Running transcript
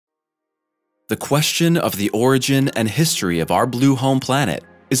The question of the origin and history of our blue home planet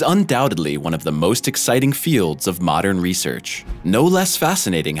is undoubtedly one of the most exciting fields of modern research. No less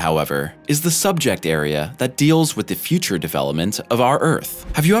fascinating, however, is the subject area that deals with the future development of our Earth.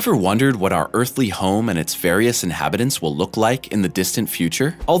 Have you ever wondered what our earthly home and its various inhabitants will look like in the distant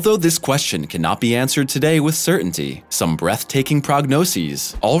future? Although this question cannot be answered today with certainty, some breathtaking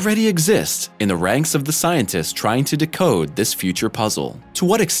prognoses already exist in the ranks of the scientists trying to decode this future puzzle. To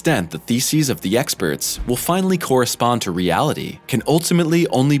what extent the theses of the experts will finally correspond to reality can ultimately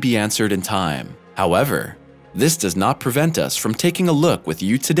only be answered in time. However, this does not prevent us from taking a look with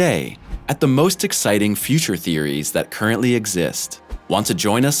you today at the most exciting future theories that currently exist. Want to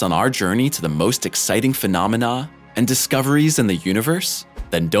join us on our journey to the most exciting phenomena and discoveries in the universe?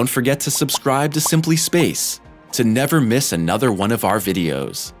 Then don't forget to subscribe to SimplySpace to never miss another one of our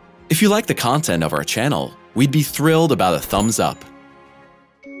videos. If you like the content of our channel, we'd be thrilled about a thumbs up.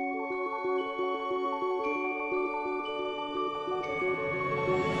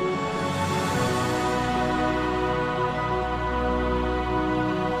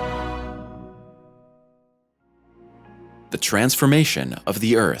 The transformation of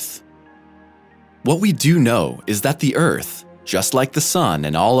the Earth. What we do know is that the Earth, just like the Sun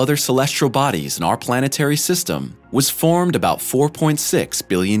and all other celestial bodies in our planetary system, was formed about 4.6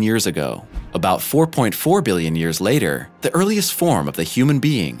 billion years ago. About 4.4 billion years later, the earliest form of the human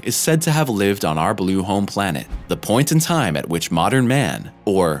being is said to have lived on our blue home planet. The point in time at which modern man,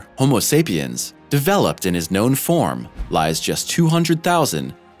 or Homo sapiens, developed in his known form lies just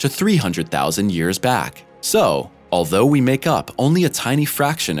 200,000 to 300,000 years back. So, although we make up only a tiny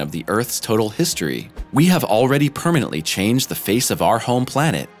fraction of the Earth's total history, we have already permanently changed the face of our home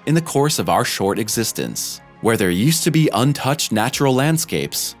planet in the course of our short existence. Where there used to be untouched natural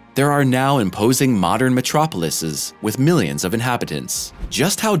landscapes, there are now imposing modern metropolises with millions of inhabitants.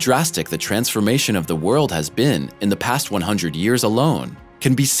 Just how drastic the transformation of the world has been in the past 100 years alone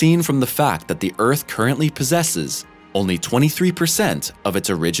can be seen from the fact that the Earth currently possesses only 23% of its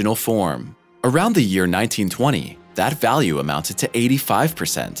original form. Around the year 1920, that value amounted to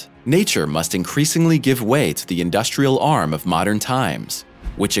 85%. Nature must increasingly give way to the industrial arm of modern times,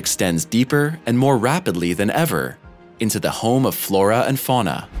 which extends deeper and more rapidly than ever into the home of flora and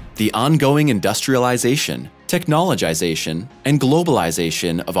fauna. The ongoing industrialization, technologization, and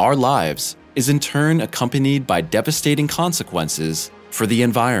globalization of our lives is in turn accompanied by devastating consequences for the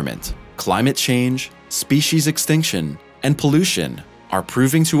environment. Climate change, species extinction, and pollution are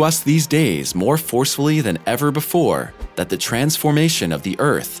proving to us these days more forcefully than ever before that the transformation of the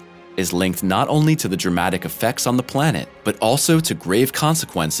Earth is linked not only to the dramatic effects on the planet, but also to grave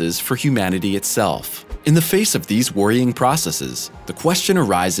consequences for humanity itself. In the face of these worrying processes, the question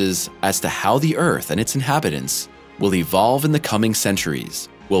arises as to how the Earth and its inhabitants will evolve in the coming centuries.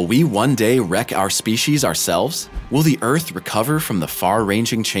 Will we one day wreck our species ourselves? Will the Earth recover from the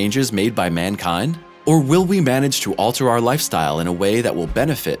far-ranging changes made by mankind? Or will we manage to alter our lifestyle in a way that will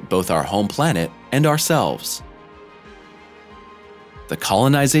benefit both our home planet and ourselves? The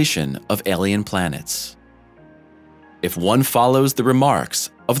colonization of alien planets. If one follows the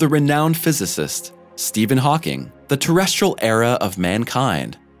remarks of the renowned physicist Stephen Hawking, the terrestrial era of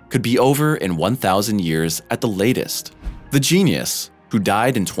mankind could be over in 1,000 years at the latest. The genius, who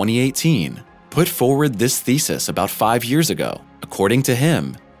died in 2018, put forward this thesis about 5 years ago. According to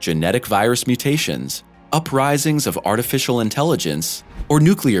him, genetic virus mutations, uprisings of artificial intelligence, or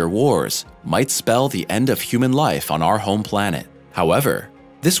nuclear wars might spell the end of human life on our home planet. However,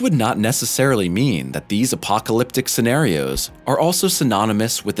 this would not necessarily mean that these apocalyptic scenarios are also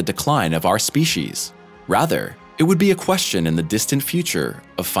synonymous with the decline of our species. Rather, it would be a question in the distant future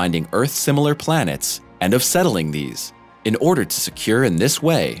of finding Earth-similar planets and of settling these, in order to secure in this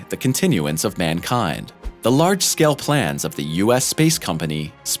way the continuance of mankind. The large-scale plans of the US space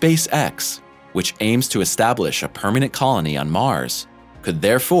company SpaceX, which aims to establish a permanent colony on Mars, could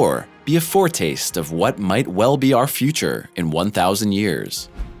therefore be a foretaste of what might well be our future in 1,000 years.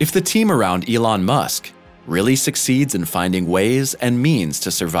 If the team around Elon Musk really succeeds in finding ways and means to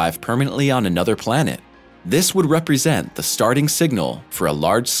survive permanently on another planet, this would represent the starting signal for a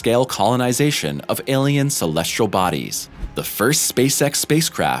large-scale colonization of alien celestial bodies. The first SpaceX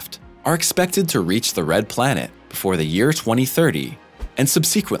spacecraft are expected to reach the Red Planet before the year 2030 and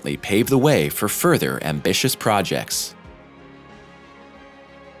subsequently pave the way for further ambitious projects.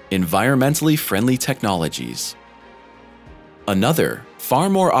 Environmentally friendly technologies. Another, far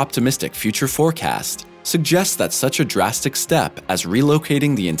more optimistic future forecast suggests that such a drastic step as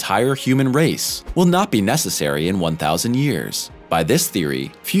relocating the entire human race will not be necessary in 1,000 years. By this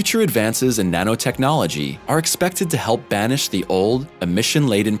theory, future advances in nanotechnology are expected to help banish the old,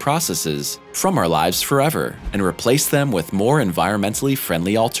 emission-laden processes from our lives forever and replace them with more environmentally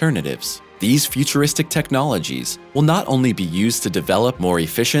friendly alternatives. These futuristic technologies will not only be used to develop more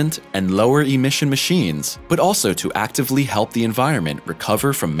efficient and lower emission machines, but also to actively help the environment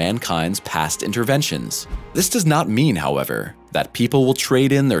recover from mankind's past interventions. This does not mean, however, that people will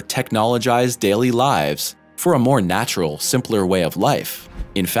trade in their technologized daily lives for a more natural, simpler way of life.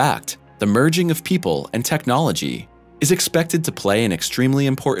 In fact, the merging of people and technology is expected to play an extremely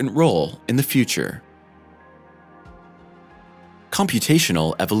important role in the future.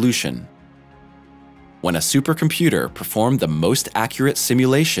 Computational evolution. When a supercomputer performed the most accurate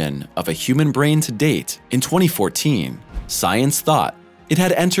simulation of a human brain to date in 2014, science thought it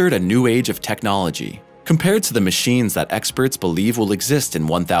had entered a new age of technology. Compared to the machines that experts believe will exist in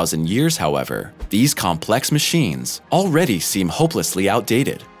 1,000 years, however, these complex machines already seem hopelessly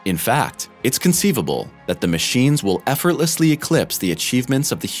outdated. In fact, it's conceivable that the machines will effortlessly eclipse the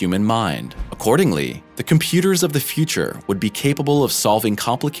achievements of the human mind. Accordingly, the computers of the future would be capable of solving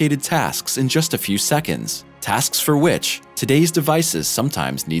complicated tasks in just a few seconds, tasks for which today's devices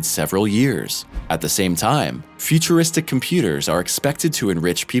sometimes need several years. At the same time, futuristic computers are expected to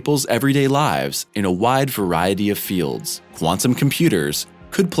enrich people's everyday lives in a wide variety of fields. Quantum computers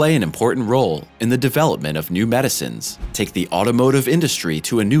could play an important role in the development of new medicines, take the automotive industry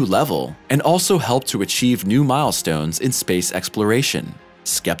to a new level, and also help to achieve new milestones in space exploration.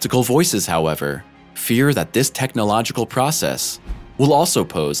 Skeptical voices, however, fear that this technological process will also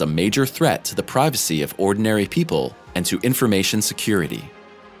pose a major threat to the privacy of ordinary people and to information security.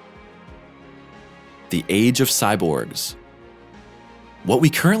 The age of cyborgs. What we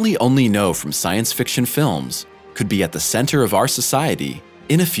currently only know from science fiction films could be at the center of our society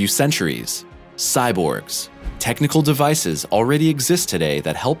in a few centuries. Cyborgs. Technical devices already exist today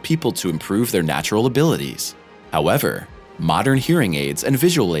that help people to improve their natural abilities. However, modern hearing aids and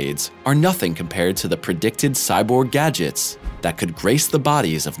visual aids are nothing compared to the predicted cyborg gadgets that could grace the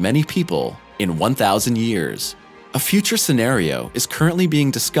bodies of many people in 1,000 years. A future scenario is currently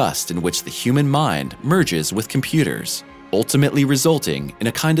being discussed in which the human mind merges with computers, ultimately resulting in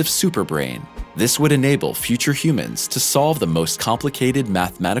a kind of superbrain. This would enable future humans to solve the most complicated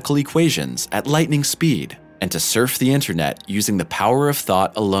mathematical equations at lightning speed and to surf the internet using the power of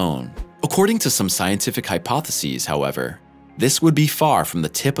thought alone. According to some scientific hypotheses, however, this would be far from the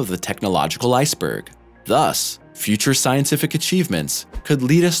tip of the technological iceberg. Thus, future scientific achievements could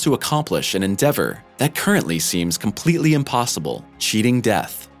lead us to accomplish an endeavor that currently seems completely impossible: cheating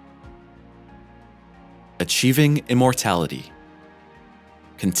death. Achieving immortality.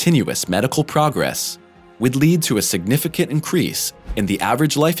 Continuous medical progress would lead to a significant increase in the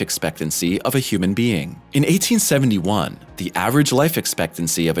average life expectancy of a human being. In 1871, the average life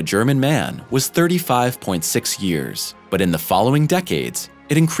expectancy of a German man was 35.6 years, but in the following decades,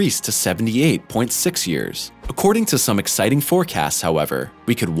 it increased to 78.6 years. According to some exciting forecasts, however,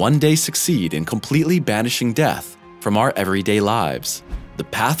 we could one day succeed in completely banishing death from our everyday lives. The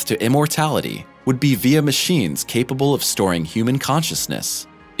path to immortality would be via machines capable of storing human consciousness.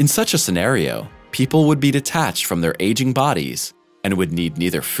 In such a scenario, people would be detached from their aging bodies and would need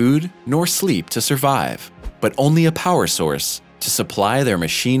neither food nor sleep to survive, but only a power source to supply their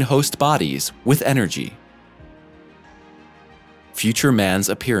machine host bodies with energy. Future man's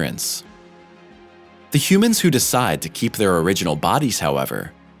appearance. The humans who decide to keep their original bodies,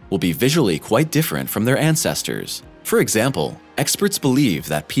 however, will be visually quite different from their ancestors. For example, experts believe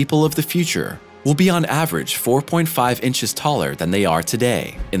that people of the future will be on average 4.5 inches taller than they are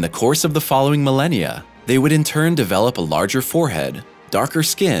today. In the course of the following millennia, they would in turn develop a larger forehead, darker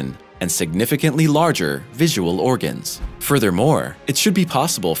skin, and significantly larger visual organs. Furthermore, it should be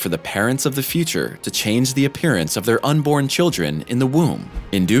possible for the parents of the future to change the appearance of their unborn children in the womb.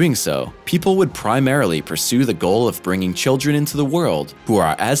 In doing so, people would primarily pursue the goal of bringing children into the world who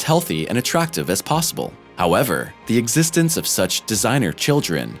are as healthy and attractive as possible. However, the existence of such designer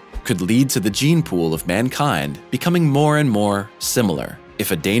children could lead to the gene pool of mankind becoming more and more similar. If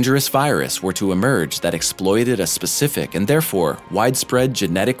a dangerous virus were to emerge that exploited a specific and therefore widespread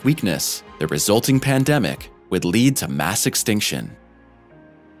genetic weakness, the resulting pandemic would lead to mass extinction.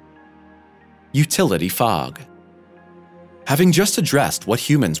 Utility fog. Having just addressed what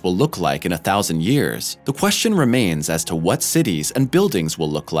humans will look like in 1,000 years, the question remains as to what cities and buildings will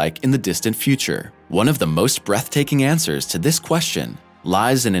look like in the distant future. One of the most breathtaking answers to this question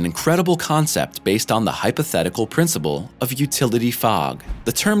lies in an incredible concept based on the hypothetical principle of utility fog.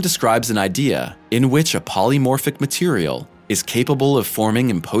 The term describes an idea in which a polymorphic material is capable of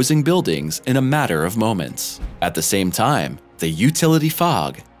forming imposing buildings in a matter of moments. At the same time, The utility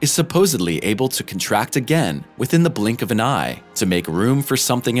fog is supposedly able to contract again within the blink of an eye to make room for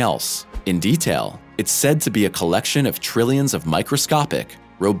something else. In detail, it's said to be a collection of trillions of microscopic,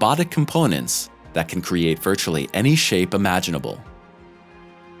 robotic components that can create virtually any shape imaginable.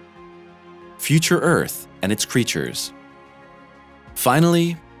 Future Earth and its creatures.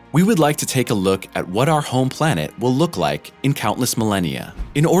 Finally, we would like to take a look at what our home planet will look like in countless millennia.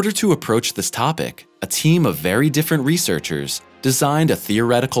 In order to approach this topic, a team of very different researchers designed a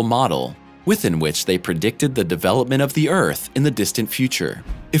theoretical model within which they predicted the development of the Earth in the distant future.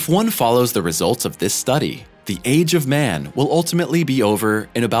 If one follows the results of this study, the age of man will ultimately be over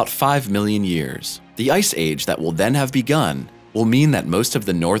in about 5 million years. The ice age that will then have begun will mean that most of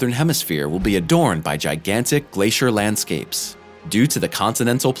the northern hemisphere will be adorned by gigantic glacier landscapes. Due to the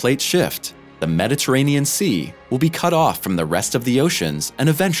continental plate shift, the Mediterranean Sea will be cut off from the rest of the oceans and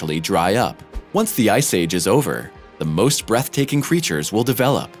eventually dry up. Once the ice age is over, the most breathtaking creatures will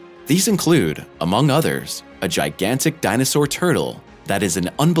develop. These include, among others, a gigantic dinosaur turtle that is an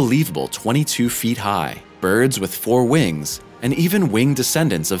unbelievable 22 feet high, birds with 4 wings, and even winged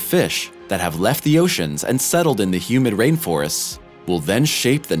descendants of fish that have left the oceans and settled in the humid rainforests will then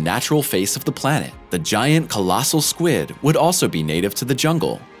shape the natural face of the planet. The giant colossal squid would also be native to the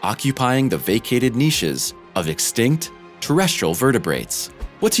jungle, occupying the vacated niches of extinct terrestrial vertebrates.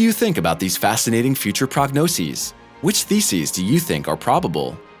 What do you think about these fascinating future prognoses? Which theses do you think are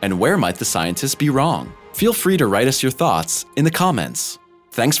probable, and where might the scientists be wrong? Feel free to write us your thoughts in the comments.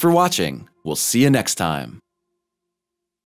 Thanks for watching. We'll see you next time.